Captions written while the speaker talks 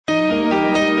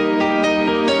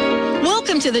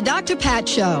to the Dr. Pat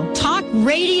Show. Talk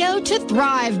radio to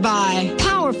thrive by.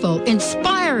 Powerful,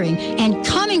 inspiring, and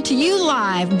coming to you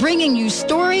live, bringing you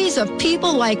stories of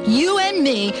people like you and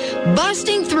me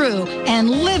busting through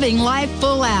and living life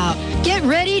full out. Get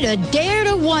ready to dare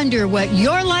to wonder what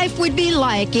your life would be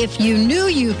like if you knew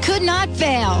you could not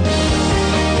fail.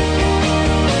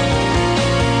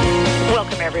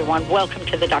 Welcome, everyone. Welcome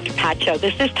to the Dr. Pat Show.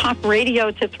 This is Talk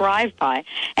Radio to Thrive By.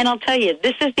 And I'll tell you,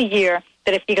 this is the year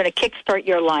that if you're going to kickstart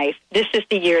your life, this is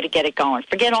the year to get it going.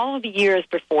 Forget all of the years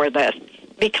before this,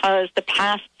 because the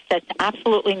past sets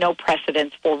absolutely no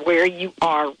precedence for where you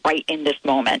are right in this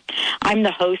moment. I'm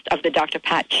the host of the Dr.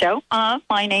 Pat Show.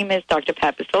 My name is Dr.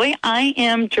 Pat Basili. I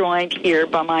am joined here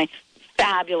by my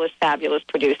fabulous, fabulous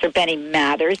producer, Benny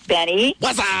Mathers. Benny.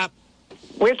 What's up?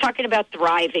 We're talking about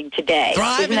thriving today.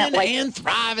 Thriving and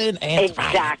thriving.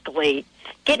 Exactly.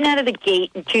 Getting out of the gate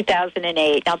in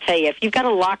 2008. I'll tell you, if you've got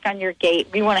a lock on your gate,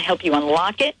 we want to help you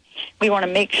unlock it. We want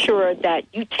to make sure that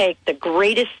you take the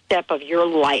greatest step of your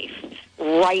life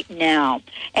right now.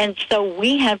 And so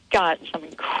we have got some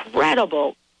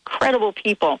incredible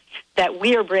people that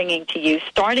we are bringing to you,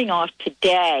 starting off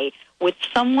today with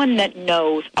someone that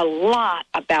knows a lot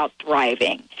about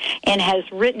thriving and has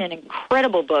written an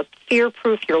incredible book,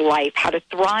 Fearproof Your Life, How to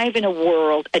Thrive in a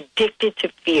World Addicted to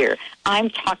Fear.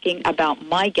 I'm talking about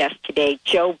my guest today,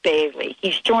 Joe Bailey.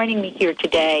 He's joining me here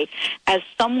today as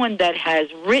someone that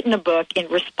has written a book in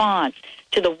response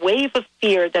to the wave of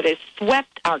fear that has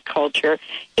swept our culture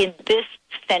in this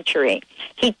century.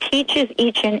 He teaches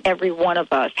each and every one of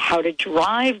us how to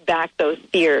drive back those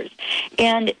fears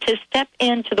and to step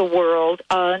into the world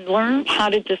and learn how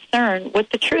to discern what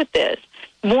the truth is.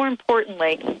 More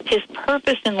importantly, his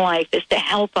purpose in life is to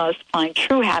help us find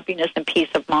true happiness and peace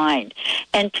of mind.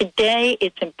 And today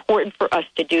it's important for us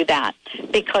to do that,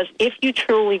 because if you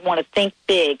truly want to think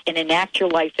big and enact your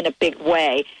life in a big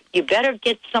way, you better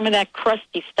get some of that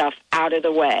crusty stuff out of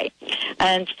the way.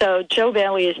 And so Joe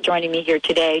Bailey is joining me here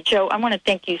today. Joe, I want to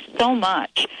thank you so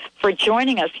much for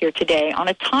joining us here today on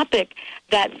a topic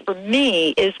that, for me,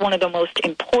 is one of the most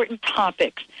important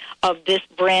topics of this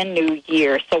brand new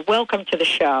year. So welcome to the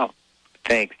show.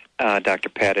 Thanks, Dr.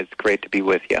 Pat. It's great to be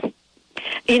with you.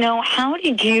 You know, how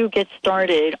did you get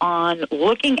started on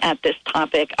looking at this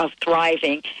topic of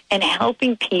thriving and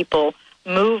helping people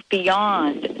move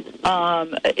beyond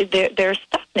their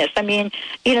stuckness? I mean,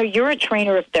 you know, you're a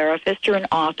trainer of therapists, you're an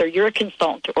author, you're a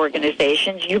consultant to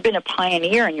organizations, you've been a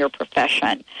pioneer in your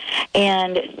profession.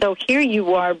 And so here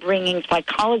you are bringing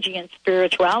psychology and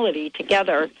spirituality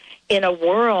together in a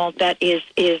world that is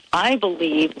I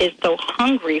believe, is so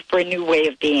hungry for a new way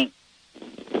of being.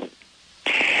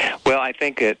 Well, I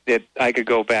think I could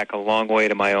go back a long way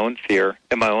to my own fear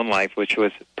in my own life, which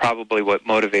was probably what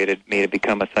motivated me to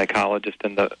become a psychologist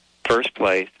in the first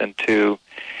place and to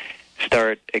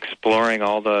start exploring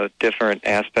all the different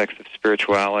aspects of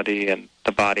spirituality and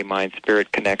the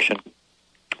body-mind-spirit connection,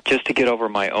 just to get over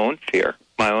my own fear,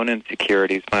 my own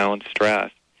insecurities, my own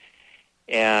stress.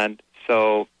 And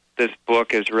so this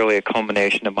book is really a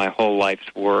culmination of my whole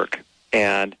life's work.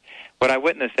 And what I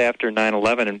witnessed after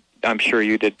 9/11, and I'm sure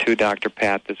you did too, Dr.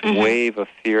 Pat, this wave of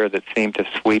fear that seemed to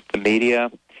sweep the media,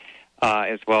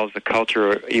 as well as the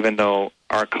culture, even though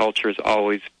our culture has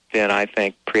always been, I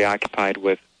think, preoccupied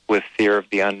with fear of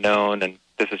the unknown, and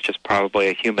this is just probably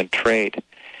a human trait.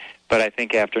 But I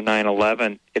think after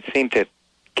 9/11, it seemed to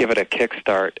give it a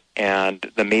kickstart, and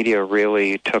the media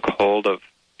really took hold of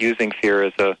using fear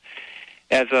as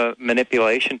a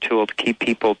manipulation tool to keep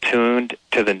people tuned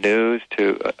to the news,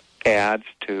 to ads,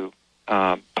 to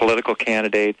political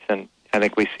candidates, and I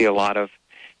think we see a lot of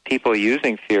people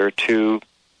using fear to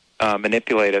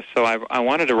manipulate us. So I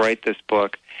wanted to write this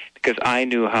book because I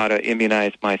knew how to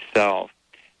immunize myself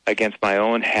against my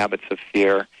own habits of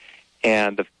fear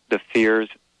and the fears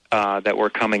that were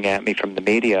coming at me from the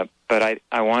media. But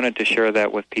I wanted to share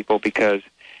that with people because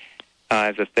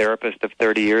as a therapist of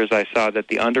 30 years, I saw that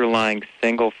the underlying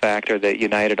single factor that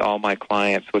united all my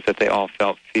clients was that they all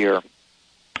felt fear,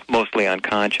 mostly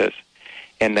unconscious,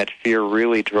 and that fear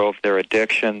really drove their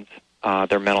addictions,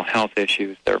 their mental health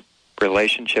issues, their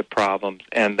relationship problems,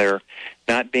 and their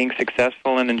not being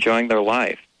successful in enjoying their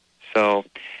life. So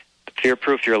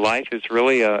Fearproof Your Life is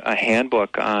really a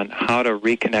handbook on how to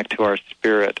reconnect to our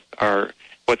spirit, our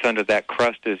what's under that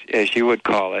crust, as you would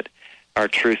call it, our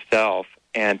true self,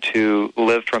 and to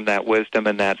live from that wisdom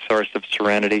and that source of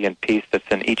serenity and peace that's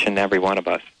in each and every one of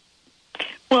us.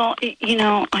 Well, you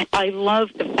know, I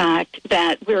love the fact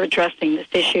that we're addressing this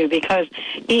issue because,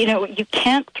 you know, you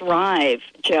can't thrive,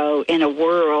 Joe, in a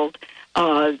world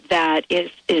that is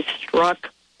struck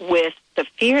with the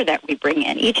fear that we bring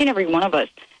in. Each and every one of us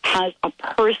has a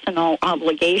personal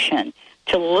obligation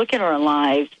to look at our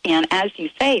lives and, as you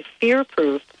say,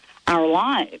 fear-proof our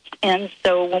lives. And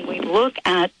so when we look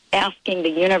at asking the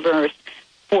universe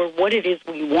for what it is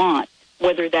we want,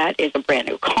 whether that is a brand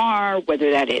new car,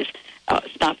 whether that is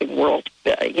stopping war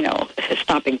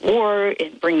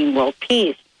and bringing world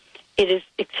peace, it is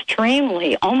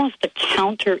extremely, almost a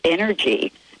counter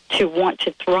energy to want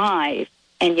to thrive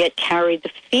and yet carry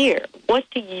the fear. What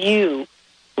do you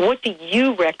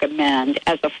recommend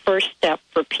as a first step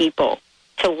for people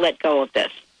to let go of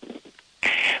this?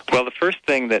 Well, the first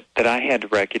thing that I had to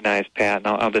recognize, Pat, and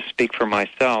I'll just speak for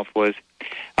myself, was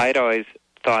I'd always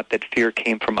thought that fear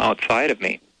came from outside of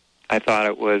me. I thought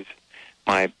it was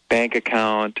my bank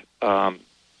account, the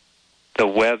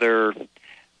weather,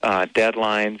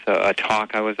 deadlines, a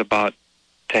talk I was about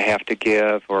to have to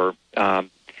give, or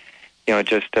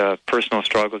just personal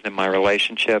struggles in my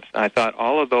relationships. And I thought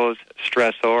all of those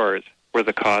stressors were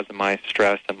the cause of my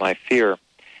stress and my fear.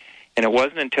 And it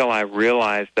wasn't until I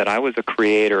realized that I was a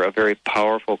creator, a very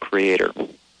powerful creator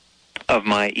of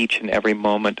my each and every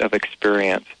moment of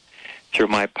experience, through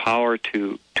my power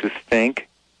to think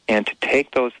and to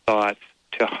take those thoughts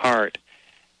to heart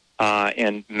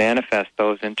and manifest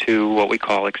those into what we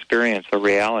call experience or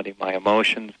reality, my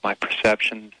emotions, my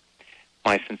perceptions,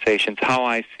 my sensations, how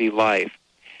I see life.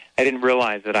 I didn't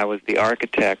realize that I was the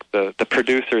architect, the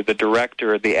producer, the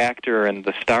director, the actor, and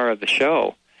the star of the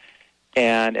show.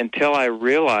 And until I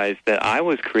realized that I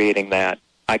was creating that,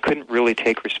 I couldn't really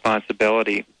take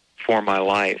responsibility for my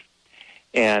life.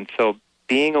 And so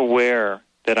being aware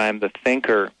that I'm the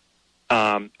thinker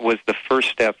was the first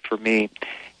step for me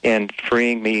in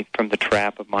freeing me from the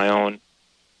trap of my own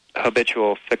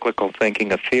habitual cyclical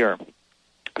thinking of fear.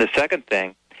 The second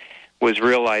thing was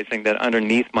realizing that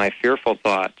underneath my fearful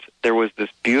thoughts, there was this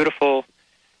beautiful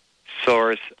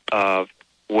source of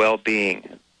well-being,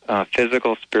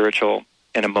 physical, spiritual,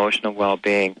 and emotional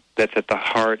well-being that's at the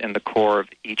heart and the core of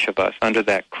each of us, under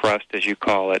that crust, as you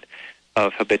call it,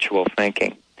 of habitual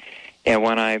thinking. And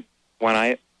when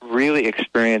I really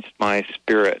experienced my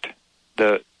spirit,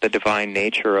 the divine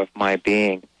nature of my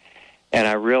being, and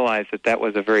I realized that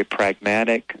was a very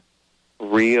pragmatic,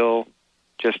 real,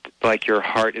 just like your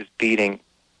heart is beating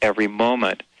every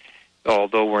moment,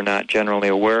 although we're not generally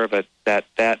aware of it,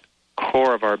 that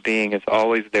core of our being is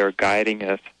always there guiding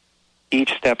us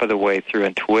each step of the way through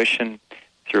intuition,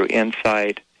 through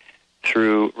insight,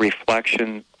 through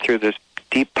reflection, through this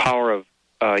deep power of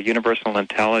universal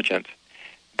intelligence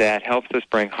that helps us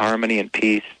bring harmony and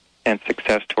peace and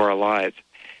success to our lives.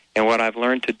 And what I've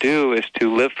learned to do is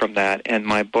to live from that, and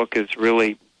my book is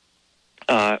really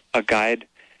a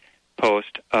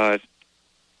guidepost to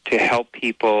help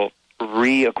people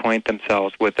reacquaint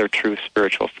themselves with their true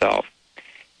spiritual self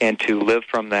and to live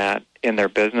from that in their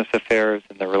business affairs,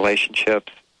 in their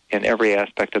relationships, in every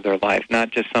aspect of their life, not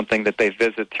just something that they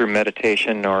visit through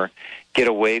meditation or get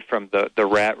away from the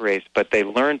rat race, but they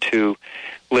learn to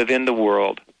live in the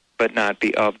world but not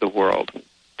be of the world,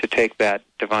 to take that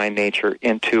divine nature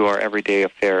into our everyday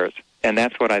affairs. And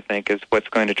that's what I think is what's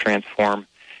going to transform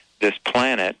this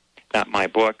planet, not my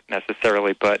book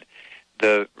necessarily, but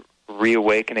the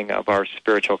reawakening of our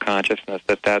spiritual consciousness,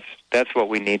 that's what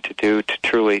we need to do to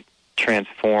truly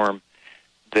transform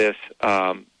this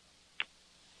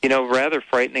rather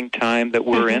frightening time that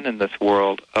we're in this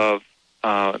world of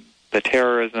the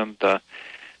terrorism, the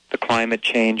climate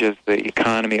changes, the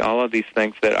economy, all of these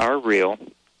things that are real.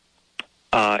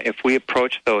 If we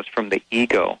approach those from the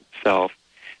ego self,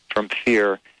 from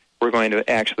fear, we're going to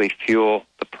actually fuel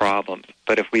the problems.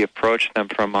 But if we approach them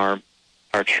from our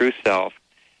true self,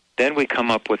 then we come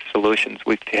up with solutions.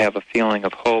 We have a feeling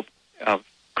of hope, of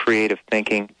creative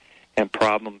thinking, and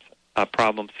problem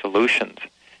solutions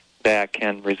that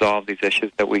can resolve these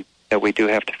issues that we do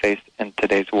have to face in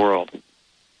today's world.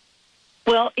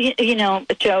 Well,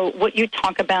 Joe, what you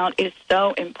talk about is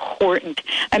so important.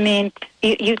 I mean,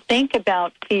 you think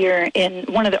about fear in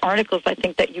one of the articles I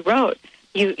think that you wrote.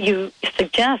 You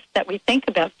suggest that we think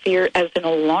about fear as an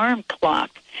alarm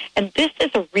clock. And this is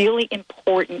a really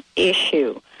important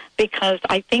issue because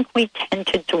I think we tend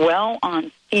to dwell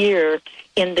on fear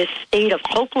in this state of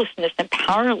hopelessness and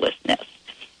powerlessness.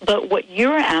 But what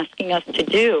you're asking us to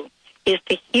do is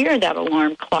to hear that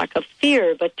alarm clock of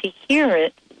fear, but to hear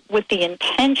it with the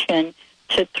intention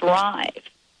to thrive.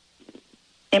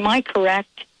 Am I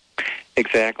correct?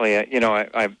 Exactly.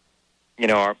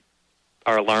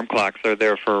 Our alarm clocks are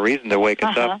there for a reason, to wake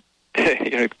us up,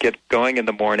 get going in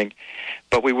the morning.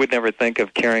 But we would never think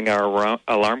of carrying our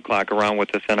alarm clock around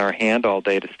with us in our hand all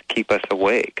day to keep us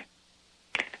awake.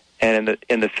 And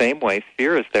in the same way,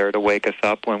 fear is there to wake us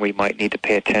up when we might need to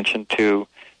pay attention to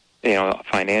a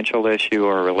financial issue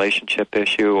or a relationship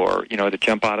issue, or, to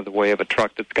jump out of the way of a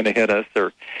truck that's going to hit us,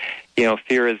 or,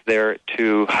 fear is there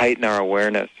to heighten our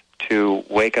awareness, to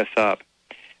wake us up.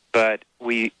 But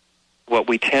what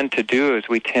we tend to do is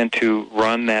we tend to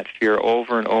run that fear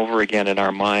over and over again in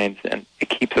our minds, and it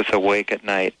keeps us awake at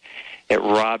night. It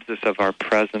robs us of our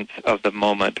presence of the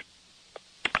moment,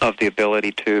 of the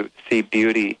ability to see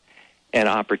beauty and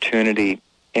opportunity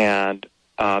and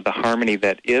the harmony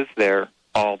that is there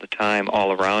all the time,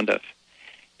 all around us.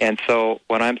 And so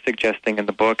what I'm suggesting in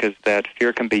the book is that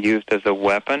fear can be used as a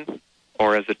weapon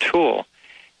or as a tool.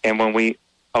 And when we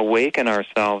awaken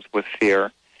ourselves with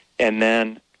fear and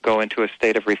then go into a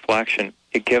state of reflection,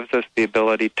 it gives us the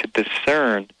ability to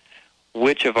discern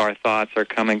which of our thoughts are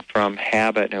coming from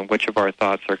habit and which of our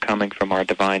thoughts are coming from our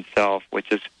divine self,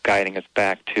 which is guiding us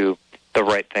back to the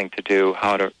right thing to do,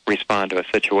 how to respond to a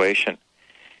situation.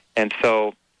 And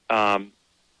so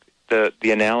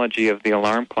the analogy of the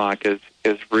alarm clock is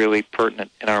really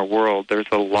pertinent in our world. There's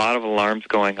a lot of alarms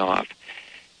going off,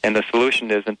 and the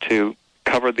solution isn't to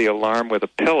cover the alarm with a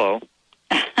pillow,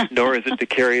 nor is it to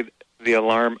carry the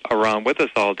alarm around with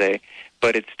us all day,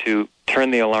 but it's to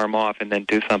turn the alarm off and then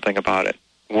do something about it.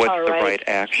 What's the right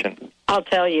action? I'll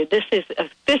tell you, this is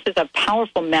a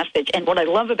powerful message, and what I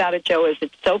love about it, Joe, is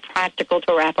it's so practical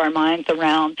to wrap our minds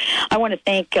around. I want to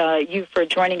thank you for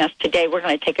joining us today. We're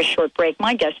going to take a short break.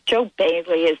 My guest, Joe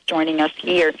Bailey, is joining us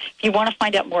here. If you want to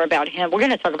find out more about him, we're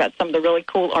going to talk about some of the really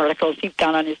cool articles he's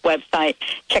got on his website.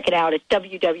 Check it out at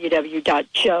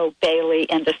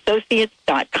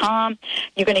www.joebaileyandAssociates.com.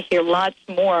 You're going to hear lots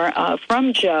more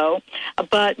from Joe,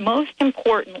 but most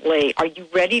importantly, are you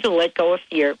ready to let go of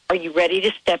fear? Are you ready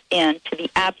to step in to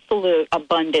the absolute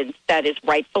abundance that is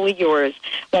rightfully yours?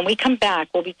 When we come back,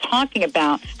 we'll be talking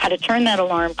about how to turn that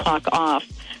alarm clock off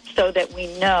so that we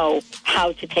know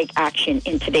how to take action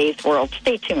in today's world.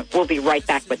 Stay tuned. We'll be right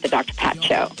back with the Dr. Pat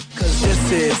Show. 'Cause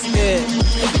this is it.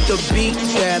 The beat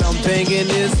that I'm banging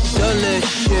is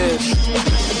delicious.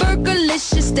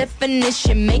 Burgerlicious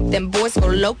definition make them boys go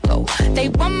loco. They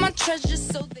want my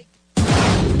treasures so they...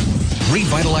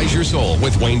 Revitalize your soul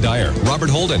with Wayne Dyer, Robert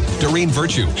Holden, Doreen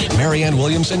Virtue, Marianne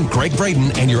Williamson, Greg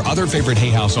Braden, and your other favorite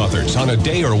Hay House authors on a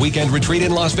day or weekend retreat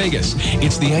in Las Vegas.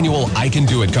 It's the annual I Can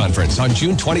Do It conference on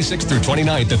June 26th through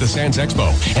 29th at the Sands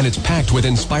Expo, and it's packed with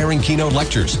inspiring keynote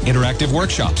lectures, interactive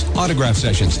workshops, autograph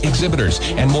sessions, exhibitors,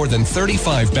 and more than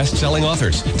 35 best-selling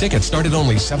authors. Tickets start at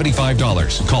only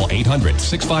 $75. Call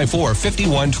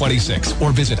 800-654-5126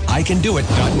 or visit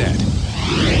icandoit.net.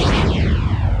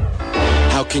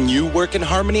 How can you work in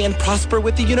harmony and prosper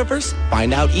with the universe?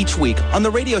 Find out each week on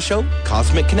the radio show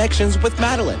Cosmic Connections with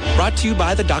Madeline, brought to you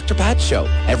by the Dr. Pat Show,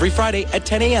 every Friday at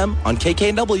 10 a.m. on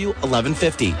KKNW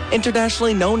 1150.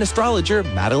 Internationally known astrologer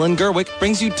Madeline Gerwick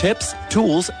brings you tips,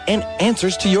 tools, and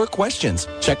answers to your questions.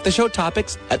 Check the show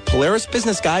topics at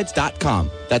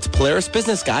PolarisBusinessGuides.com. That's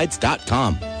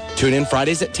PolarisBusinessGuides.com. Tune in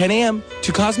Fridays at 10 a.m.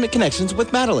 to Cosmic Connections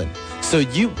with Madeline, so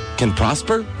you can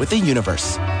prosper with the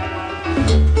universe.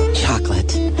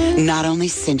 Chocolate. Not only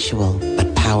sensual,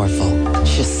 but powerful.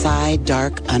 Shisai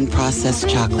dark, unprocessed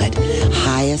chocolate.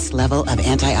 Highest level of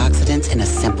antioxidants in a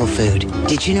simple food.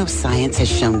 Did you know science has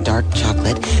shown dark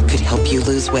chocolate could help you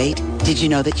lose weight? Did you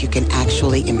know that you can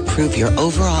actually improve your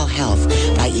overall health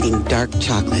by eating dark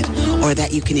chocolate? Or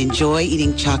that you can enjoy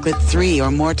eating chocolate 3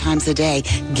 or more times a day,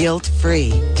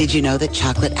 guilt-free? Did you know that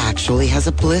chocolate actually has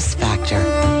a bliss factor?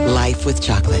 Life with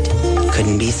chocolate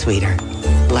couldn't be sweeter.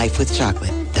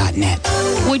 LifeWithChocolate.net.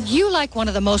 Would you like one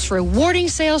of the most rewarding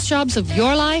sales jobs of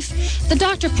your life? The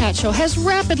Dr. Pat Show has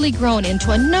rapidly grown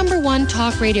into a #1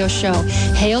 talk radio show,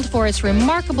 hailed for its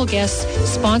remarkable guests,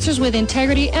 sponsors with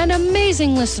integrity, and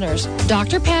amazing listeners.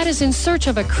 Dr. Pat is in search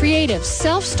of a creative,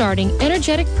 self-starting,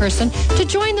 energetic person to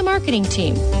join the marketing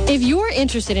team. If you're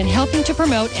interested in helping to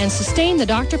promote and sustain the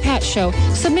Dr. Pat Show,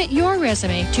 submit your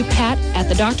resume to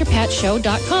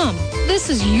pat@thedrpatshow.com. This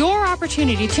is your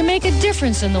opportunity to make a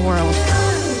difference in the world.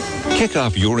 Kick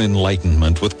off your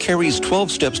enlightenment with Carrie's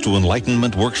 12 Steps to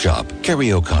Enlightenment workshop.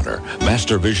 Carrie O'Connor,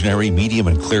 master visionary, medium,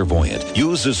 and clairvoyant,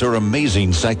 uses her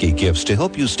amazing psychic gifts to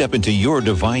help you step into your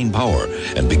divine power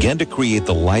and begin to create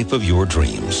the life of your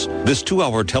dreams. This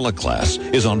 2-hour teleclass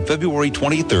is on February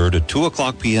 23rd at 2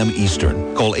 o'clock p.m.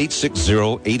 Eastern. Call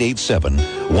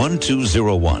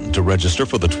 860-887-1201 to register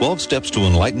for the 12 Steps to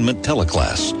Enlightenment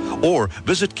teleclass, or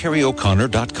visit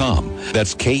CarrieO'Connor.com.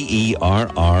 That's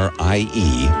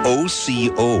KERRIEOCONNOR.com.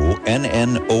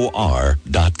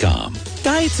 MCONNOR.com.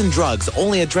 Diets and drugs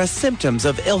only address symptoms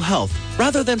of ill health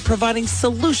rather than providing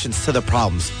solutions to the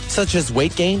problems, such as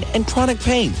weight gain and chronic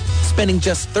pain. Spending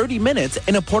just 30 minutes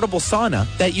in a portable sauna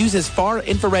that uses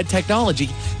far-infrared technology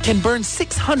can burn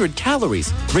 600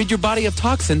 calories, rid your body of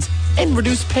toxins, and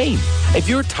reduce pain. If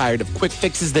you're tired of quick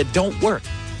fixes that don't work,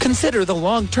 consider the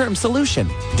long-term solution.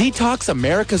 Detox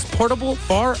America's portable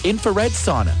far-infrared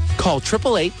sauna. Call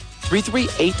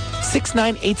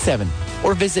 888-338-6987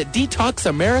 or visit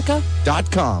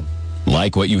detoxamerica.com.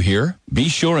 Like what you hear? Be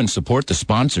sure and support the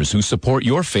sponsors who support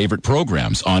your favorite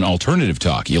programs on Alternative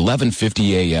Talk,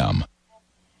 1150 AM.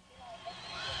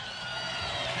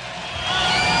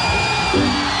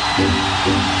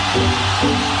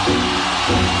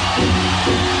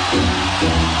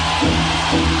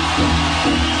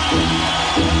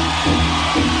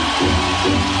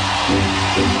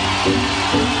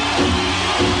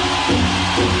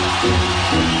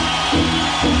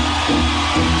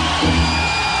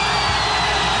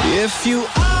 If you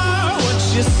are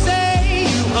what you say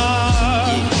you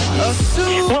are,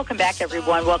 assume. Welcome back,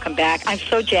 everyone. Welcome back. I'm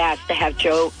so jazzed to have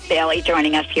Joe Bailey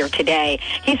joining us here today.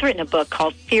 He's written a book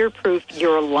called Fearproof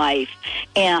Your Life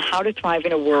and How to Thrive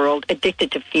in a World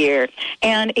Addicted to Fear.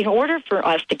 And in order for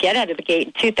us to get out of the gate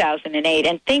in 2008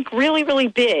 and think really, really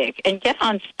big and get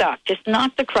unstuck, just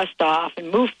knock the crust off and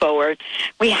move forward,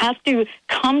 we have to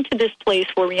come to this place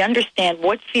where we understand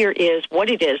what fear is, what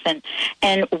it is,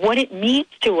 and what it means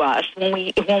to us when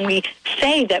we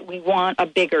say that we want a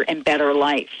bigger and better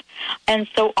life. And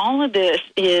so all of this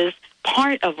is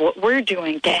part of what we're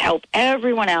doing to help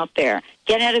everyone out there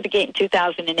get out of the gate in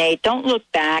 2008. Don't look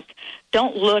back.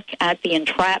 Don't look at the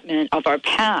entrapment of our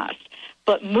past,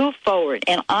 but move forward.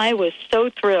 And I was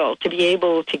so thrilled to be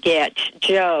able to get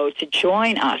Joe to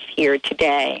join us here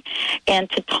today and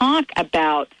to talk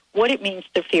about what it means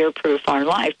to fear-proof our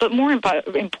life. But more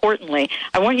importantly,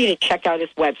 I want you to check out his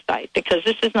website, because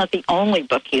this is not the only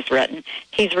book he's written.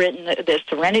 He's written the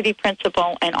Serenity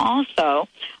Principle and also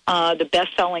the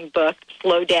best-selling book,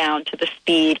 Slow Down to the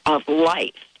Speed of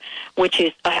Life, which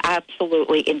is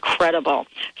absolutely incredible.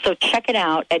 So check it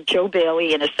out at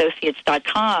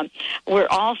joebaileyanassociates.com. We're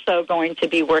also going to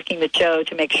be working with Joe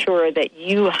to make sure that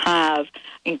you have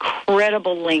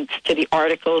incredible links to the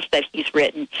articles that he's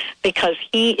written, because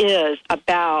he is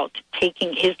about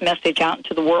taking his message out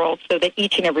into the world so that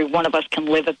each and every one of us can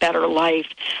live a better life.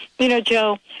 You know,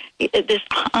 Joe, this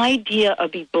idea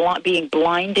of being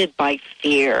blinded by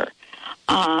fear,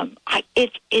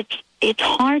 it's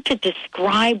hard to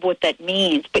describe what that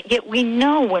means, but yet we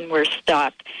know when we're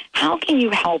stuck. How can you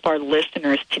help our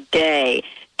listeners today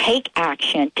take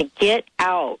action to get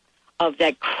out of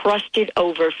that crusted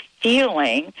over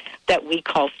feeling that we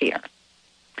call fear?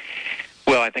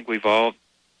 Well, I think we've all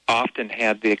often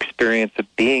had the experience of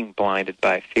being blinded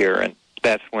by fear, and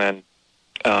that's when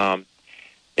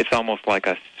it's almost like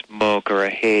a smoke or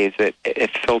a haze. It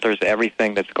filters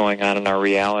everything that's going on in our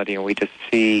reality, and we just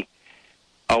see,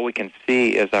 all we can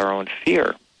see is our own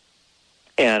fear.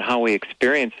 And how we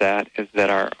experience that is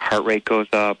that our heart rate goes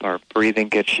up, our breathing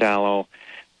gets shallow,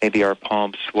 maybe our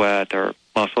palms sweat, our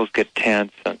muscles get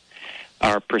tense, and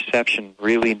our perception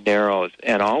really narrows.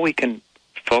 And all we can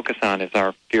focus on is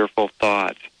our fearful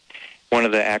thoughts. One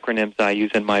of the acronyms I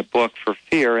use in my book for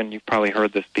fear, and you've probably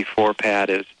heard this before, Pat,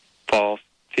 is false.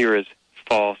 Fear is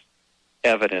false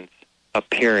evidence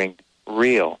appearing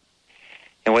real.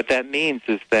 And what that means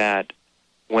is that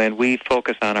when we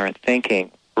focus on our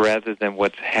thinking rather than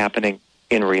what's happening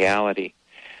in reality,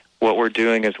 what we're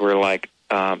doing is we're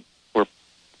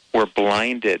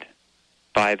blinded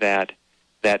by that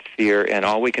fear, and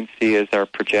all we can see is our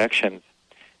projections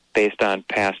based on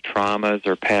past traumas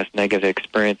or past negative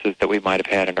experiences that we might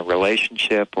have had in a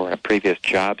relationship or in a previous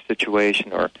job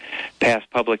situation or past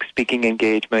public speaking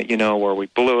engagement, where we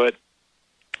blew it.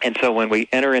 And so when we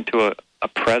enter into a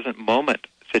present moment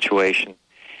situation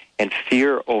and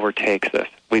fear overtakes us,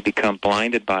 we become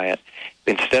blinded by it.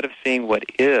 Instead of seeing what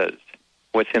is,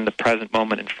 what's in the present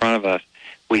moment in front of us,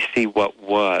 we see what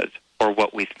was or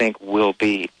what we think will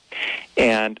be.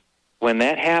 And when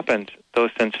that happens,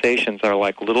 those sensations are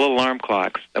like little alarm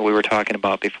clocks that we were talking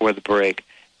about before the break,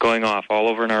 going off all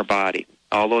over in our body.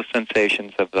 All those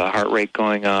sensations of the heart rate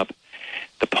going up,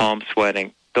 the palm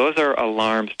sweating, those are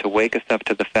alarms to wake us up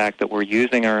to the fact that we're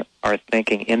using our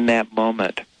thinking in that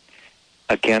moment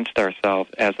against ourselves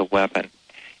as a weapon.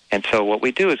 And so what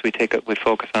we do is we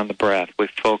focus on the breath. We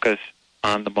focus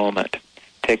on the moment.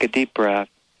 Take a deep breath,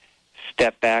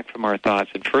 step back from our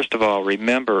thoughts, and first of all,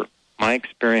 remember, my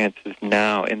experience is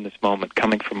now in this moment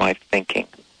coming from my thinking.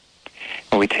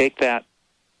 And we take that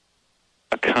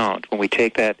account, when we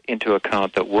take that into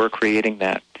account that we're creating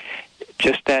that,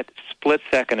 just that split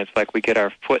second, it's like we get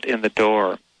our foot in the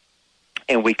door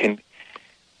and we can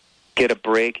get a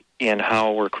break in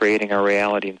how we're creating our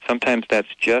reality. And sometimes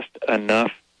that's just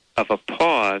enough of a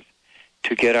pause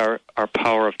to get our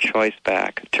power of choice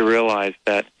back, to realize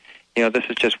that, this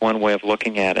is just one way of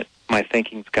looking at it. My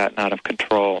thinking's gotten out of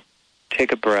control.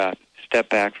 Take a breath, step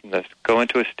back from this, go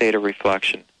into a state of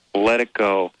reflection, let it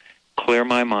go, clear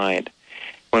my mind.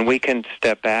 When we can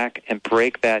step back and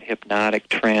break that hypnotic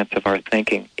trance of our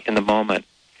thinking in the moment,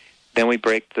 then we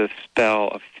break the spell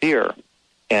of fear.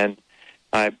 And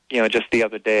just the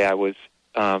other day I was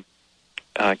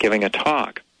giving a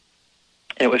talk,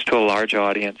 and it was to a large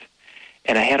audience,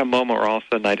 and I had a moment where all of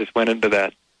a sudden I just went into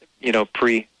that,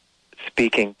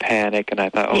 pre-speaking panic, and I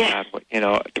thought, God,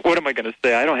 what am I going to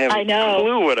say? I don't have any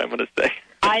clue what I'm going to say.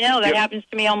 I know. That happens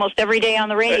to me almost every day on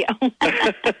the radio.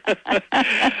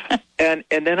 And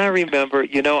then I remember,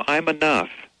 I'm enough.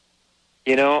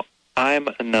 I'm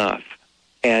enough.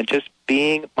 And just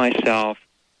being myself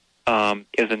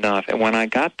is enough. And when I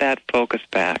got that focus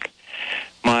back,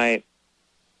 my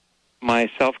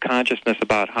self-consciousness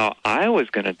about how I was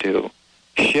going to do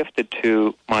shifted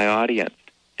to my audience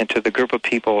and to the group of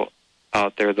people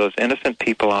out there, those innocent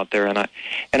people out there, and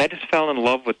I just fell in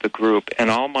love with the group, and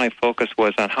all my focus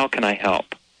was on how can I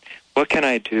help? What can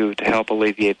I do to help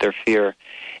alleviate their fear?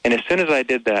 And as soon as I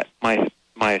did that,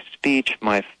 my speech,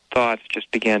 my thoughts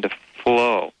just began to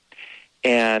flow.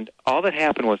 And all that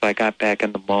happened was I got back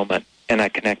in the moment, and I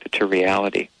connected to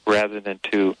reality rather than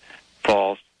to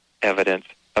false evidence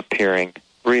appearing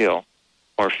real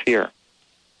or fear.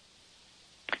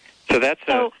 So that's,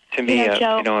 to me,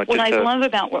 Joe, what I love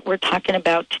about what we're talking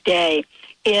about today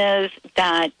is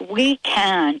that we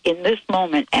can, in this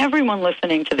moment, everyone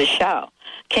listening to the show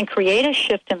can create a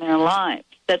shift in their lives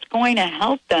that's going to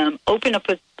help them open up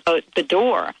the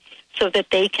door so that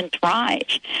they can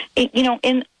thrive.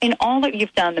 In all that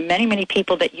you've done, the many, many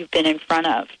people that you've been in front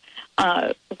of,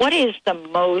 what is the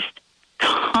most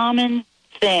common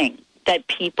thing that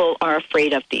people are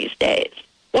afraid of these days?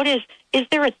 Is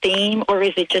there a theme, or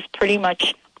is it just pretty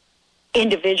much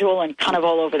individual and kind of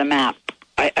all over the map?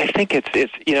 I think it's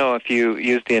if you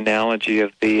use the analogy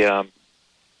of the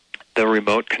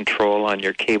remote control on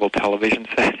your cable television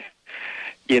set,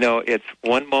 it's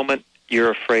one moment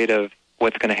you're afraid of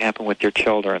what's going to happen with your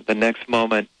children. The next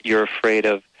moment you're afraid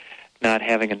of not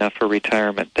having enough for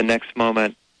retirement. The next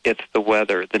moment it's the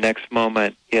weather. The next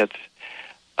moment it's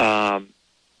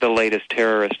the latest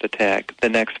terrorist attack. The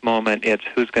next moment, it's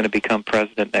who's going to become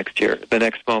president next year. The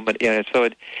next moment, so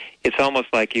it's almost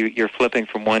like you're flipping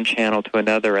from one channel to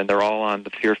another, and they're all on the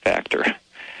fear factor.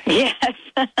 Yes.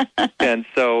 And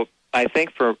so I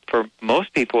think for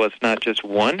most people, it's not just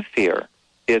one fear.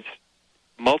 It's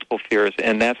multiple fears,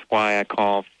 and that's why I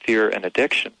call fear an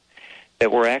addiction,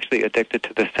 that we're actually addicted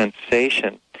to the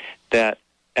sensation that,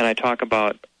 and I talk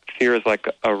about fear as like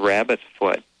a rabbit's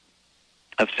foot,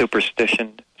 of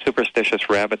superstitious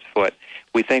rabbit's foot.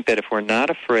 We think that if we're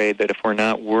not afraid, that if we're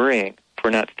not worrying, if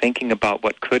we're not thinking about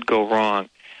what could go wrong,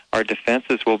 our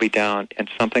defenses will be down and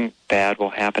something bad will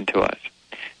happen to us.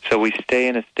 So we stay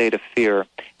in a state of fear.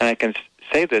 And I can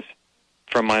say this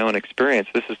from my own experience.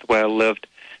 This is the way I lived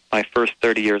my first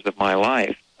 30 years of my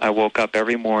life. I woke up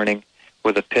every morning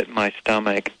with a pit in my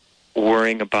stomach,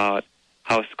 worrying about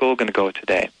how's school going to go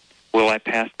today. Will I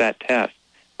pass that test?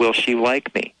 Will she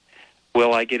like me?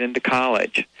 Will I get into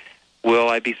college? Will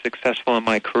I be successful in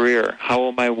my career? How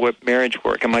will my marriage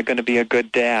work? Am I going to be a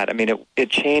good dad? I mean, it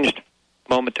changed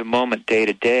moment to moment, day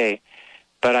to day.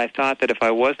 But I thought that if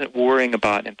I wasn't worrying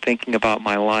about and thinking about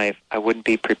my life, I wouldn't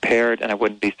be prepared and I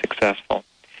wouldn't be successful.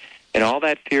 And all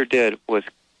that fear did was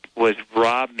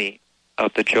rob me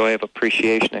of the joy of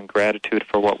appreciation and gratitude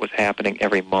for what was happening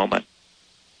every moment.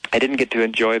 I didn't get to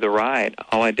enjoy the ride.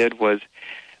 All I did was,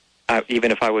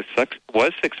 even if I was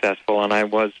successful and I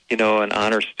was, an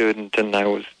honor student and I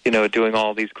was, doing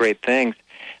all these great things,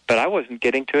 but I wasn't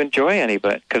getting to enjoy any of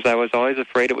it because I was always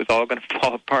afraid it was all going to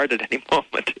fall apart at any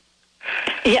moment.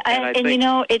 Yeah, and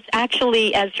it's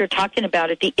actually, as you're talking about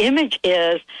it, the image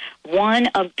is one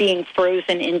of being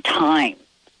frozen in time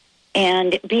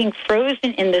and being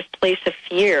frozen in this place of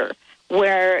fear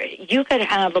where you could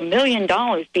have $1 million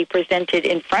be presented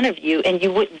in front of you and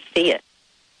you wouldn't see it.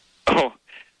 Oh,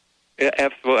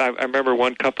 absolutely. I remember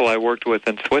one couple I worked with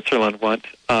in Switzerland once.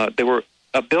 They were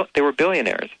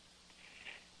billionaires.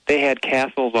 They had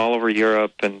castles all over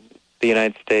Europe and the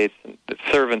United States, and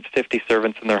 50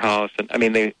 servants in their house, and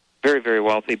they very, very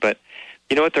wealthy. But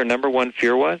you know what their number one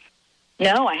fear was?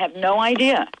 No, I have no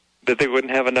idea. That they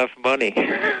wouldn't have enough money.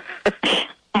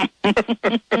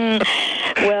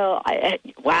 Well,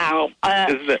 wow.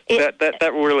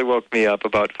 That really woke me up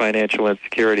about financial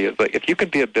insecurity. It's like, if you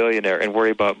could be a billionaire and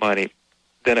worry about money,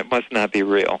 then it must not be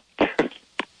real.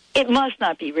 It must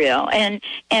not be real. And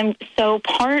so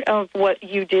part of what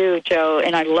you do, Joe,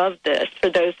 and I love this, for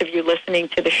those of you listening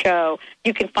to the show,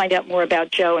 you can find out more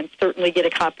about Joe and certainly get a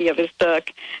copy of his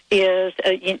book, is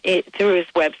through his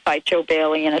website,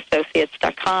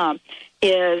 joebailey&associates.com,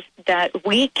 is that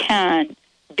we can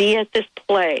be at this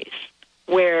place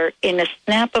where in a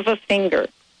snap of a finger,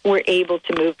 we're able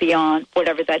to move beyond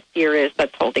whatever that fear is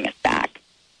that's holding us back.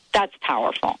 That's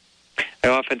powerful. I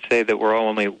often say that we're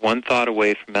only one thought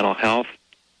away from mental health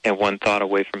and one thought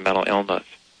away from mental illness,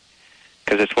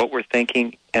 because it's what we're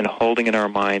thinking and holding in our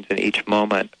minds in each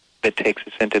moment that takes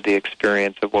us into the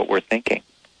experience of what we're thinking.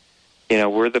 You know,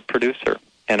 we're the producer,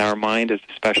 and our mind is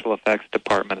the special effects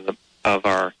department of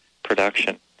our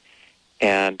production.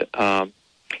 And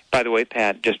by the way,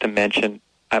 Pat, just to mention,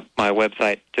 my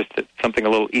website, just something a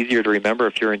little easier to remember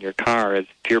if you're in your car, is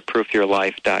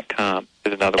fearproofyourlife.com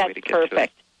is another way to get to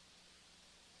it.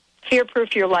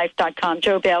 Fearproofyourlife.com.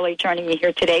 Joe Bailey joining me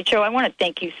here today. Joe, I want to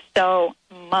thank you so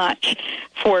much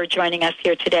for joining us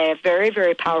here today. A very,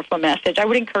 very powerful message. I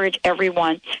would encourage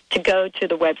everyone to go to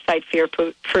the website,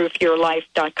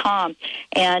 fearproofyourlife.com,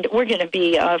 and we're going to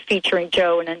be featuring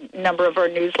Joe in a number of our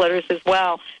newsletters as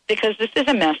well, because this is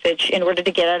a message. In order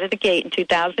to get out of the gate in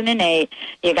 2008,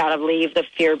 you got to leave the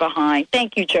fear behind.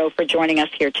 Thank you, Joe, for joining us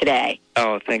here today.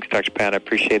 Oh, thanks, Dr. Pat. I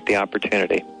appreciate the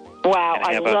opportunity. Wow,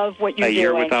 I love what you're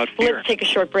doing. Without fear. Let's take a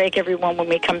short break, everyone. When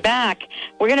we come back,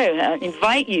 we're going to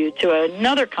invite you to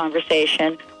another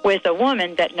conversation with a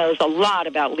woman that knows a lot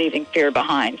about leaving fear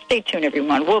behind. Stay tuned,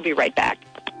 everyone. We'll be right back.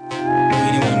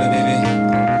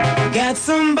 Got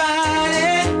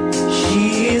somebody